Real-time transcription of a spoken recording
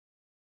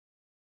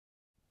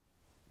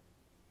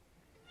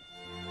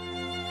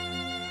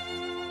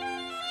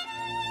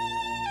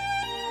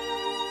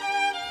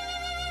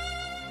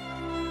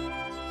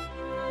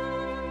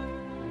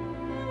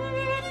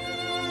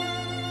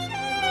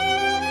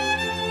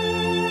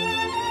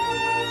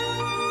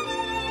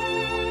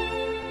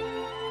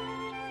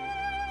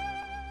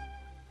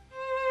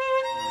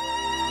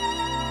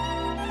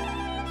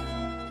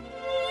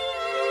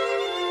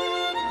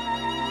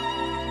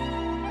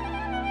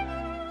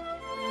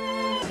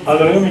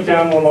Allora, io mi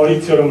chiamo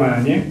Maurizio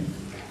Romani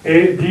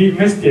e di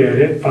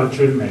mestiere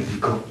faccio il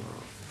medico.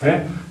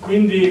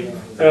 Quindi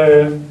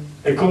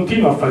e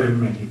continuo a fare il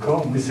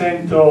medico, mi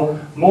sento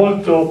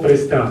molto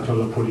prestato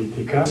alla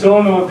politica.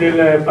 Sono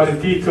del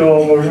partito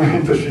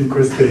Movimento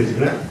 5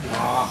 Stelle,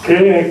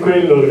 che è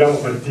quello, abbiamo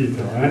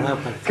partito,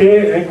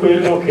 che è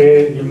quello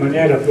che in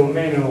maniera più o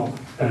meno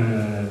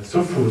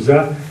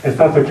soffusa è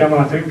stato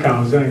chiamato in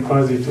causa in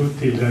quasi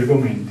tutti gli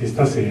argomenti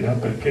stasera,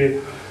 perché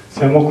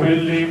siamo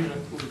quelli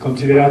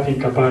considerati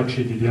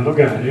incapaci di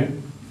dialogare,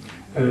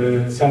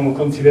 siamo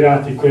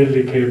considerati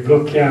quelli che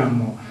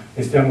blocchiamo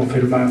e stiamo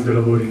fermando i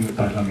lavori nel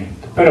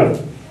Parlamento. Però,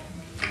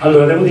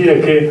 allora, devo dire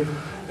che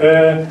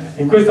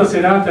in questa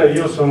serata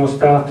io sono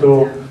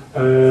stato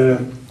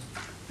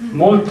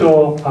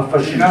molto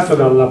affascinato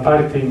dalla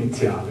parte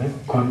iniziale,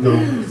 quando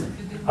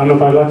hanno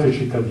parlato i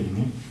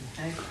cittadini,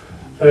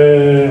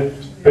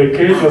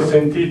 perché li ho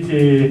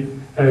sentiti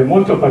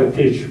molto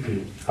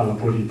partecipi alla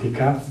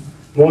politica,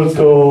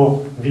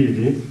 molto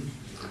vivi,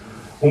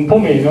 un po'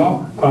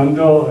 meno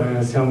quando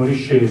siamo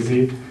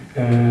riscesi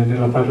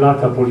nella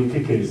parlata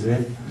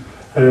politichese,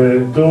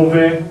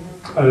 dove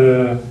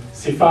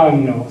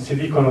si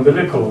dicono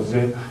delle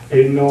cose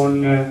e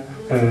non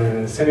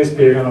se ne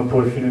spiegano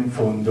poi fino in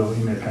fondo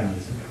i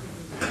meccanismi.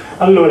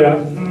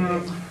 Allora,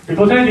 vi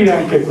potrei dire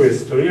anche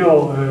questo: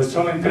 io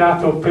sono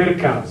entrato per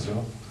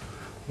caso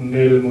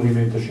nel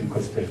Movimento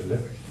 5 Stelle,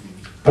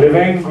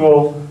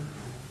 prevengo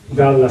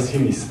dalla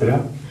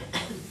sinistra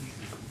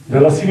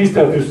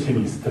più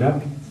sinistra,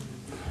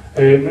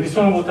 me li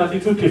sono votati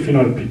tutti fino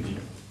al PD,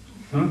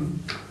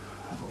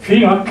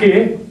 fino a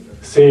che,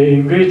 se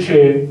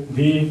invece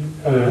di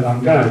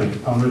andare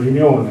a una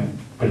riunione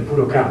per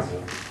puro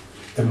caso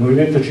del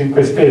Movimento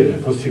 5 Stelle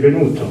fossi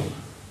venuto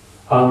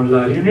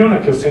alla riunione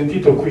che ho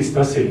sentito qui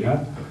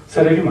stasera,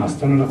 sarei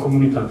rimasto nella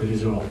comunità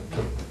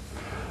dell'Isolotto.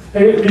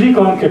 E vi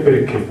dico anche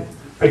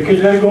perché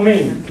gli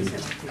argomenti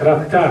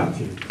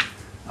trattati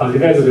a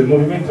livello del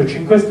Movimento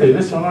 5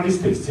 Stelle sono gli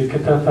stessi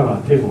che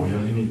trattavate voi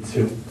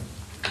all'inizio.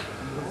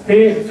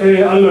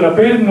 Allora,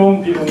 per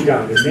non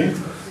dilungarmi,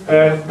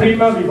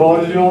 prima vi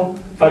voglio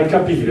far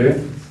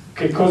capire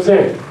che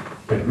cos'è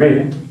per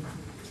me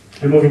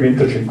il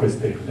Movimento 5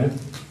 Stelle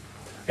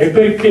e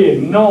perché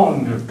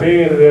non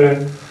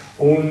per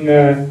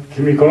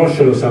chi mi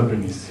conosce lo sa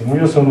benissimo,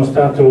 io sono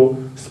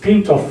stato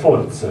spinto a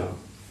forza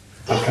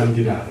a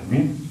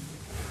candidarmi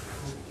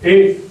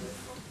e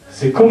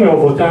siccome ho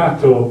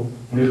votato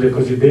nelle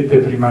cosiddette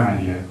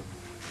primarie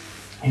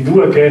i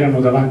due che erano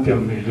davanti a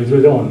me, le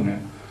due donne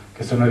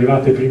che sono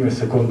arrivate primo e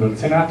secondo al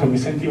Senato, mi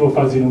sentivo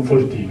quasi in un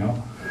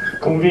fortino,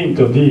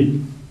 convinto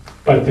di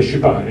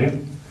partecipare,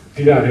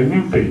 di dare il mio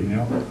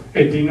impegno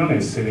e di non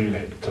essere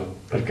eletto,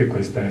 perché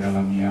questa era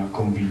la mia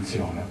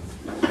convinzione.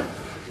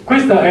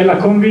 Questa è la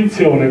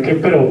convinzione che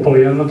però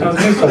poi hanno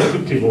trasmesso a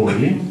tutti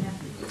voi,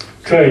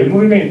 cioè il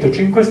Movimento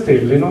 5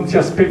 Stelle non si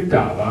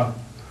aspettava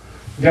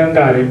di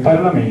andare in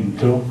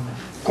Parlamento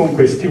con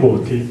questi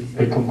voti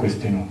e con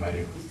questi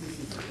numeri.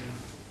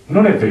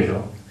 Non è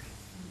vero,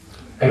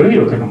 ero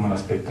io che non me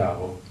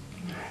l'aspettavo,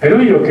 ero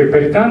io che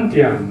per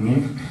tanti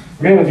anni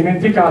mi ero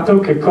dimenticato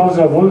che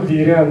cosa vuol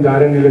dire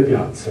andare nelle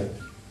piazze,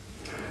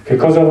 che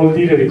cosa vuol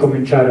dire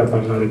ricominciare a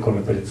parlare con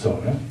le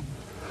persone,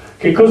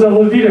 che cosa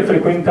vuol dire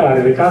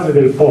frequentare le case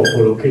del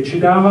popolo che ci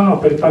davano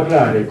per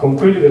parlare con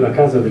quelli della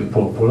casa del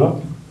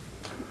popolo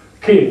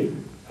che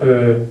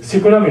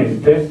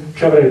sicuramente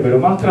ci avrebbero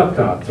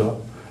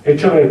maltrattato e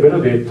ci avrebbero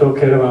detto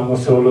che eravamo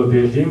solo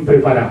degli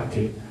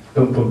impreparati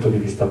da un punto di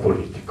vista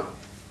politico.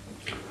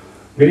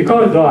 Vi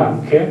ricordo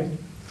anche,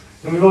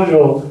 non vi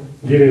voglio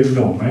dire il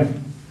nome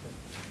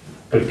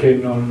perché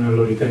non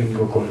lo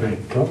ritengo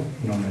corretto,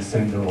 non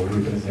essendo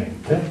lui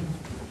presente,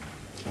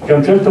 che a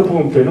un certo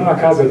punto in una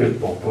casa del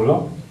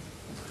popolo,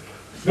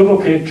 dopo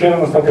che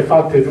c'erano state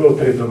fatte 2 o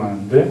 3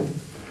 domande,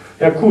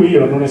 e a cui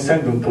io, non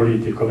essendo un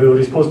politico, avevo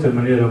risposto in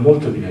maniera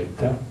molto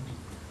diretta,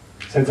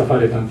 senza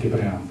fare tanti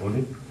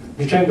preamboli,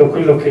 dicendo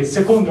quello che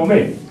secondo me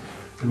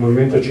il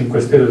Movimento 5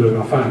 Stelle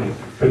doveva fare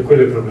per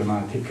quelle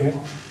problematiche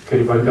che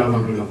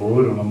riguardavano il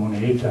lavoro, la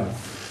moneta,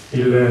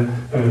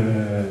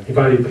 i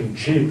vari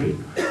principi.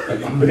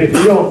 Vedete,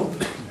 io,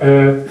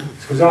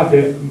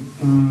 scusate,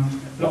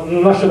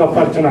 lo lascio da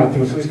parte un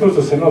attimo questo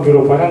discorso, se no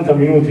duro 40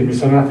 minuti, mi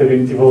suonate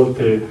 20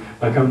 volte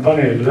la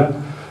campanella,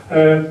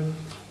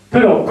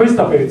 però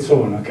questa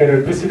persona, che era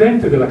il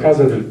presidente della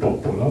Casa del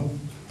Popolo,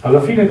 alla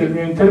fine del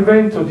mio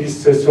intervento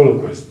disse solo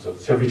questo,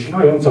 si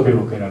avvicinò, io non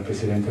sapevo che era il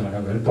presidente della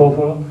Casa del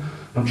Popolo,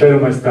 non c'ero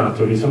mai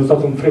stato lì, sono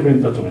stato un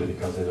frequentatore di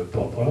Casa del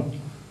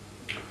Popolo,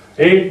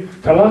 e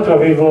tra l'altro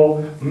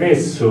avevo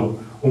messo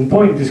un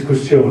po' in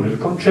discussione il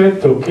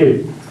concetto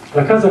che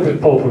la Casa del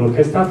Popolo,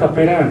 che è stata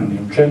per anni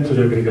un centro di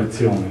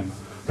aggregazione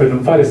per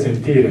non fare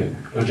sentire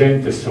la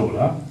gente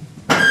sola,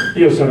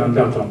 io sono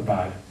andato al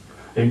bar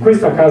e in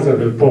questa Casa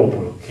del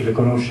Popolo, chi le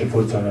conosce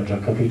forse avrà già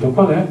capito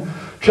qual è,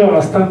 c'è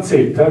una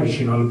stanzetta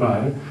vicino al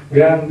bar,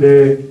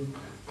 grande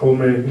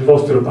come il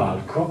vostro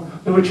palco,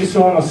 dove ci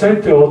sono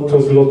 7-8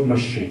 slot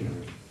machine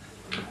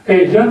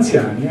e gli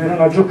anziani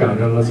erano a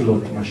giocare alla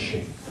slot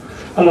machine.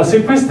 Allora,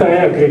 se questa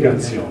è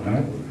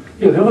aggregazione,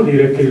 io devo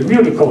dire che il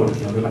mio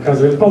ricordo della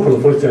Casa del Popolo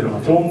forse era una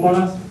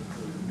tombola,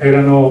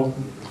 erano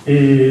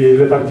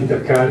le partite a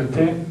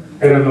carte,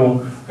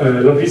 erano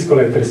la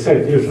briscola e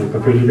 3-7, io ho i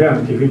capelli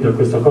bianchi, quindi a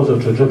questa cosa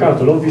ci ho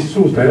giocato, l'ho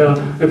vissuta, era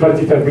le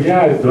partite a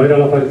biliardo, era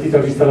la partita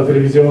vista alla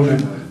televisione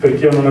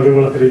perché io non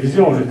avevo la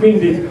televisione,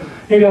 quindi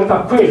in realtà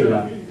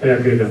quella è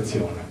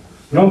aggregazione,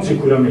 non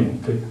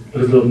sicuramente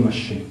le slot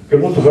machine, che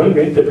molto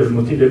probabilmente per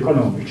motivi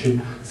economici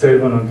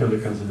servono anche alle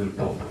case del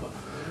popolo.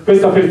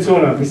 Questa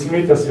persona mi si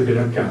mette a sedere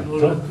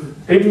accanto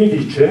e mi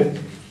dice: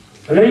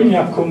 lei mi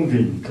ha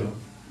convinto,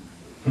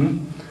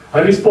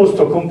 ha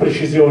risposto con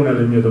precisione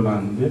alle mie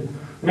domande,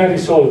 mi ha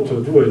risolto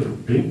 2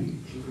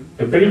 dubbi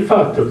e per il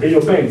fatto che io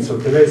penso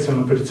che lei sia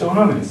una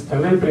persona onesta,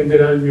 lei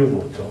prenderà il mio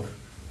voto,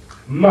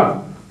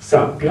 ma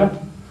sappia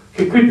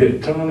che qui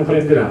dentro non ne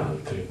prenderà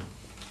altri.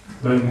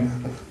 Bene?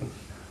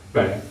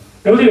 Bene.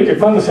 Devo dire che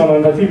quando siamo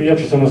andati via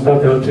ci sono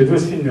state altre 2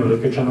 signore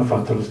che ci hanno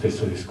fatto lo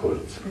stesso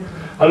discorso.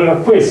 Allora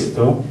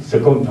questo,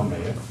 secondo me,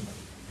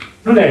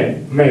 non è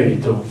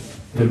merito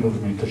del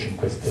Movimento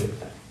 5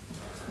 Stelle,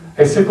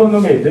 è secondo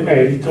me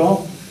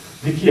demerito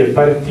di chi è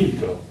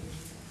partito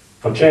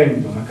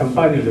facendo una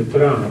campagna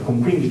elettorale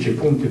con 15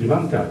 punti di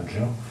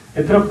vantaggio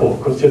e tra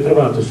poco si è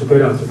trovato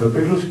superato da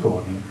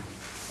Berlusconi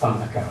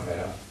alla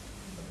Camera.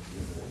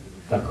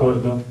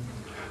 D'accordo?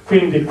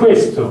 Quindi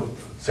questo,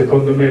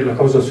 secondo me, è la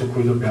cosa su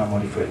cui dobbiamo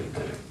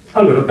riflettere.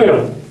 Allora,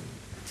 però,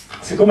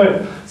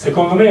 siccome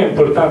secondo me è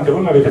importante,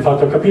 voi mi avete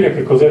fatto capire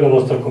che cos'è la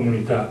vostra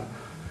comunità,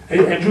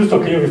 è giusto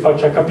che io vi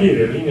faccia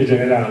capire in linee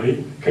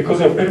generali che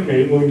cos'è per me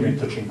il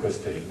Movimento 5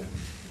 Stelle.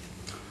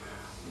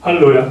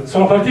 Allora,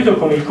 sono partito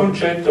con il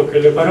concetto che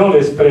le parole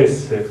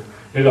espresse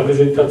nella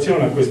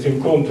presentazione a questo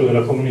incontro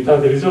della comunità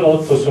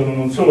dell'Isolotto sono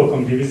non solo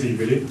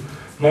condivisibili,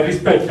 ma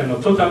rispecchiano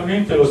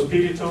totalmente lo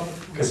spirito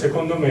che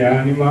secondo me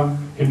anima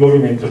il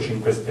Movimento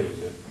 5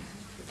 Stelle.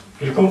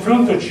 Il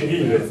confronto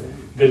civile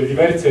delle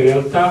diverse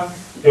realtà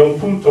è un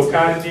punto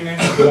cardine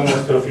della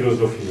nostra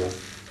filosofia.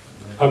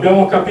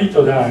 Abbiamo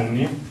capito da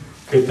anni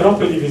che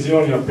troppe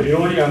divisioni a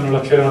priori hanno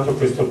lacerato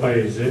questo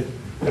Paese,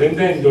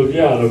 rendendo il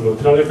dialogo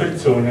tra le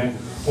persone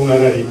una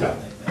rarità.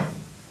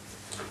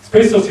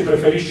 Spesso si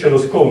preferisce lo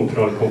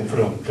scontro al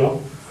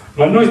confronto,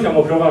 ma noi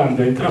stiamo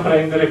provando a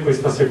intraprendere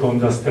questa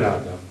seconda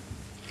strada.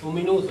 Un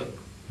minuto.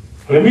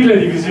 Le 1000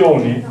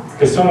 divisioni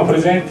che sono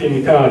presenti in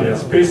Italia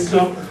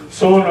spesso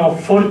sono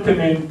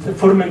fortemente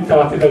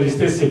fomentate dagli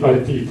stessi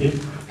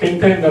partiti che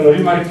intendono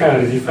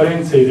rimarcare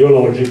differenze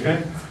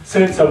ideologiche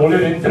senza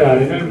voler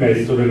entrare nel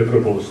merito delle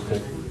proposte.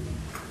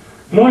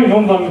 Noi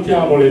non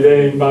valutiamo le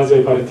idee in base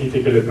ai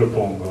partiti che le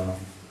propongono,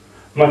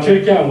 ma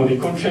cerchiamo di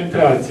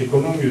concentrarsi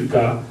con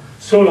umiltà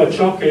solo a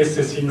ciò che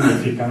esse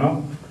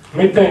significano,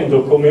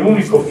 mettendo come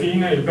unico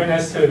fine il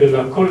benessere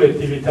della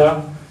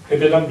collettività e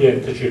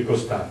dell'ambiente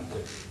circostante.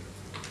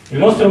 Il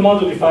nostro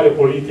modo di fare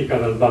politica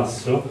dal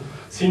basso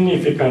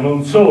significa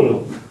non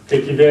solo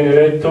che chi viene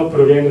eletto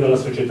proviene dalla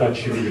società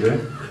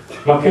civile,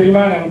 ma che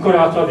rimane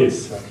ancorato ad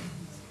essa.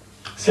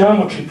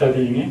 Siamo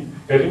cittadini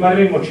e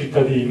rimarremo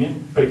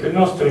cittadini perché il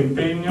nostro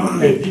impegno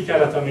è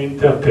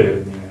dichiaratamente a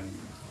termine.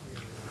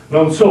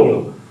 Non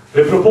solo,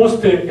 le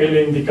proposte e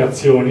le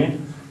indicazioni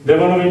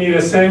devono venire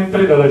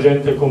sempre dalla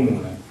gente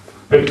comune,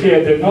 perché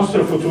è del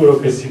nostro futuro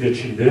che si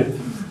decide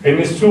e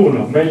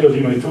nessuno, meglio di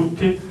noi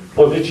tutti,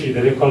 può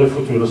decidere quale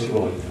futuro si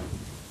voglia.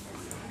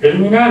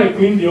 Eliminare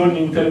quindi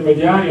ogni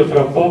intermediario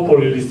tra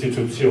popolo e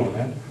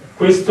l'istituzione,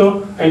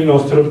 questo è il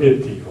nostro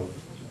obiettivo.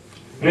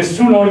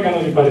 Nessun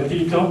organo di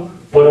partito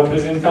può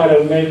rappresentare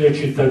al meglio i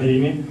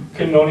cittadini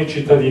che non i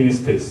cittadini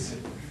stessi.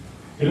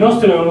 Il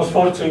nostro è uno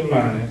sforzo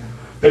immane,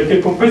 perché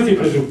con questi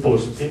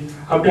presupposti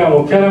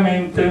abbiamo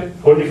chiaramente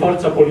ogni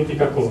forza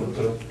politica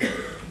contro,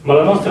 ma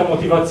la nostra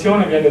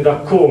motivazione viene da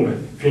come,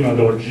 fino ad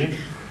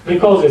oggi, le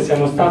cose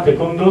siano state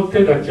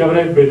condotte da chi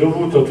avrebbe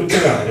dovuto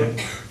tutelare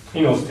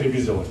i nostri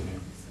bisogni.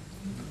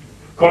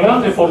 Con le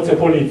altre forze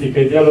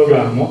politiche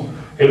dialoghiamo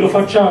e lo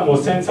facciamo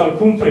senza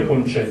alcun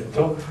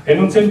preconcetto e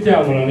non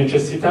sentiamo la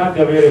necessità di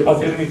avere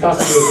paternità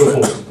sulle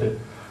proposte.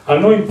 A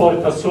noi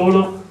importa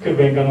solo che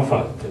vengano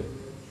fatte.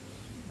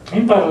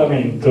 In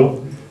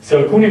Parlamento, se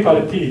alcuni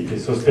partiti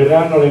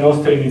sosterranno le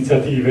nostre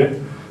iniziative,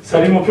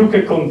 saremo più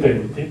che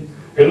contenti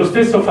e lo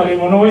stesso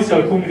faremo noi se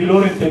alcuni di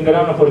loro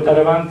intenderanno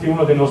portare avanti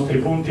uno dei nostri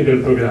punti del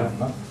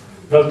programma.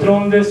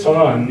 D'altronde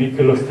sono anni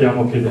che lo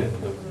stiamo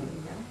chiedendo.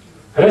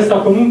 Resta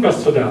comunque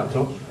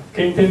assodato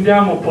che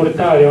intendiamo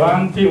portare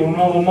avanti un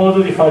nuovo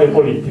modo di fare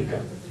politica.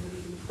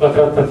 La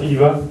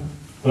trattativa,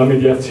 la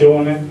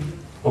mediazione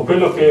o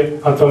quello che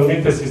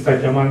attualmente si sta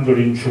chiamando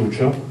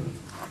l'inciucio,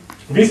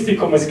 visti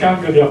come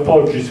scambio di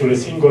appoggi sulle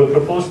singole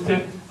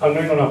proposte, a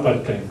noi non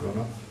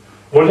appartengono.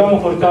 Vogliamo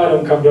portare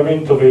un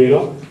cambiamento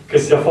vero, che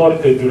sia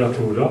forte e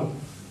duraturo.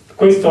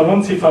 Questo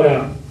non si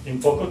farà in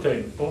poco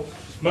tempo,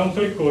 ma è un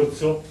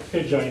percorso che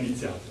è già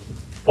iniziato.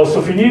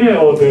 Posso finire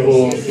o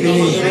devo... Lei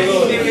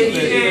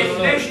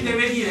ci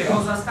deve dire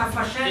cosa sta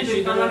facendo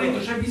il Parlamento,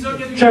 c'è bisogno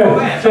di un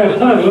governo.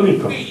 Certo, lo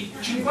dico.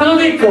 Lo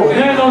dico,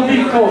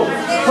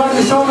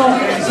 guardi,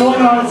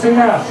 sono al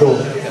Senato.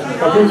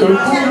 capito il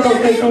punto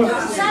che...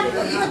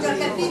 Io ti ho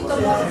capito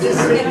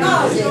moltissime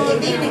cose, è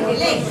bene che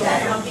legga,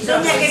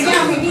 bisogna che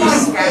siamo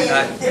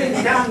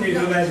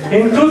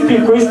In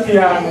tutti questi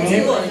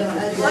anni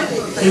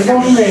il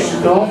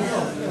movimento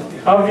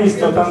ha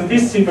visto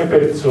tantissime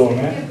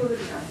persone,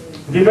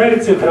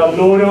 diverse tra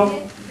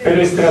loro per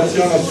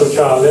estrazione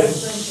sociale,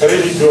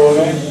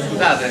 religione.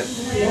 Scusate,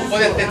 un po'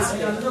 di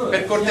attenzione,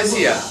 per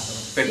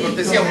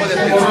cortesia un po' di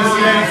attenzione.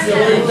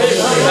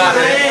 Scusate,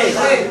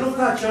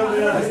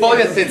 un po'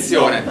 di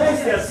attenzione.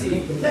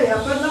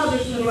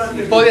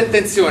 Un po' di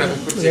attenzione per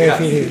cortesia.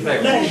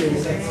 Prego.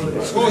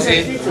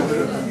 Scusi?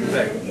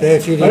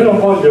 Prego. Ma io non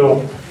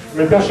voglio,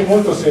 mi piace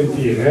molto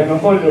sentire, non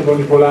voglio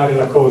manipolare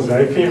la cosa,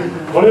 è che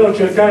volevo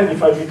cercare di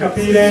farvi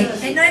capire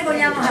e noi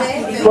vogliamo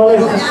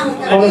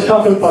qual è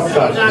stato il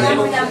passaggio.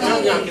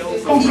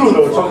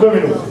 Concludo, sono 2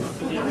 minuti.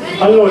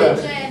 Allora,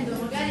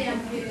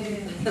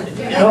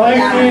 no, è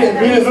che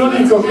ve lo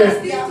dico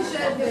che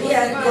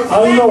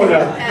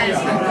allora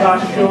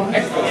lascio,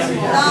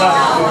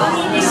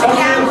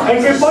 è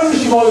che poi mi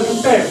ci vuole più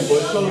tempo,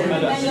 è solo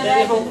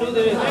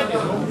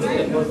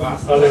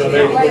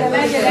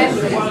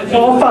no,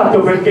 ho fatto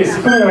perché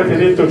siccome mi avete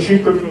detto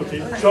 5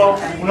 minuti ho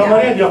una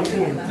marea di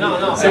appunti,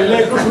 se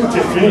leggo tutti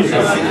è finito.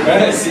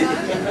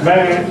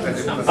 Bene,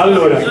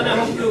 allora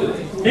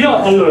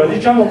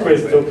diciamo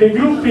questo, che i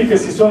gruppi che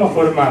si sono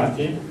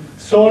formati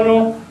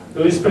sono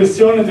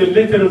l'espressione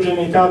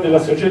dell'eterogeneità della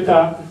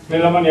società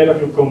nella maniera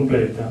più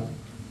completa.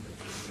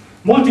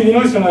 Molti di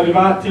noi sono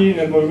arrivati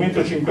nel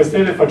Movimento 5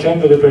 Stelle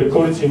facendo dei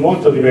percorsi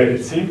molto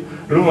diversi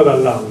l'uno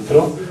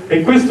dall'altro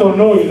e questo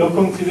noi lo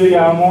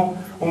consideriamo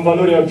un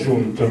valore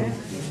aggiunto,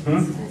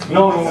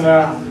 non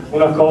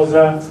una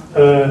cosa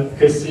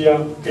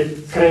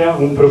che crea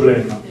un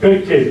problema.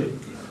 Perché?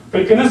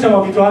 Perché noi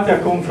siamo abituati a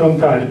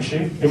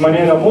confrontarci in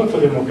maniera molto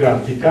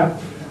democratica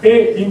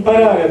e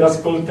imparare ad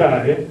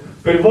ascoltare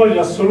per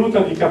voglia assoluta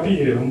di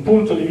capire un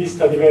punto di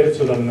vista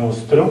diverso dal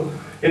nostro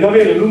ed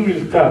avere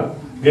l'umiltà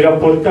di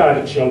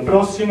rapportarci al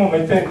prossimo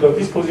mettendo a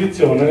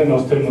disposizione le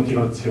nostre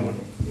motivazioni.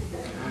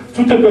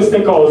 Tutte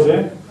queste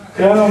cose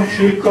creano un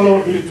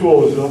circolo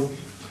virtuoso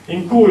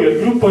in cui il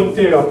gruppo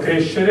intero a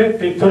crescere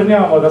e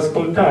torniamo ad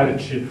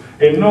ascoltarci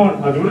e non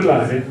ad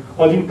urlare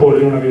o ad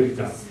imporre una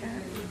verità.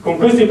 Con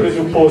questi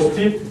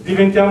presupposti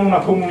diventiamo una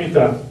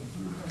comunità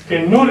che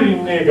non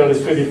rinnega le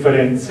sue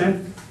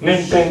differenze né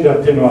intende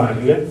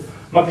attenuarle,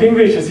 ma che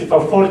invece si fa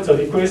forza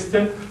di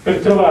queste per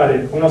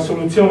trovare una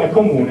soluzione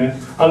comune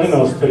alle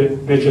nostre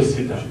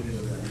necessità.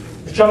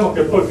 Diciamo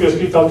che poi qui ho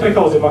scritto altre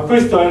cose, ma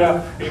questo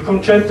era il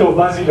concetto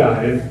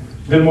basilare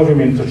del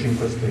Movimento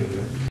 5 Stelle.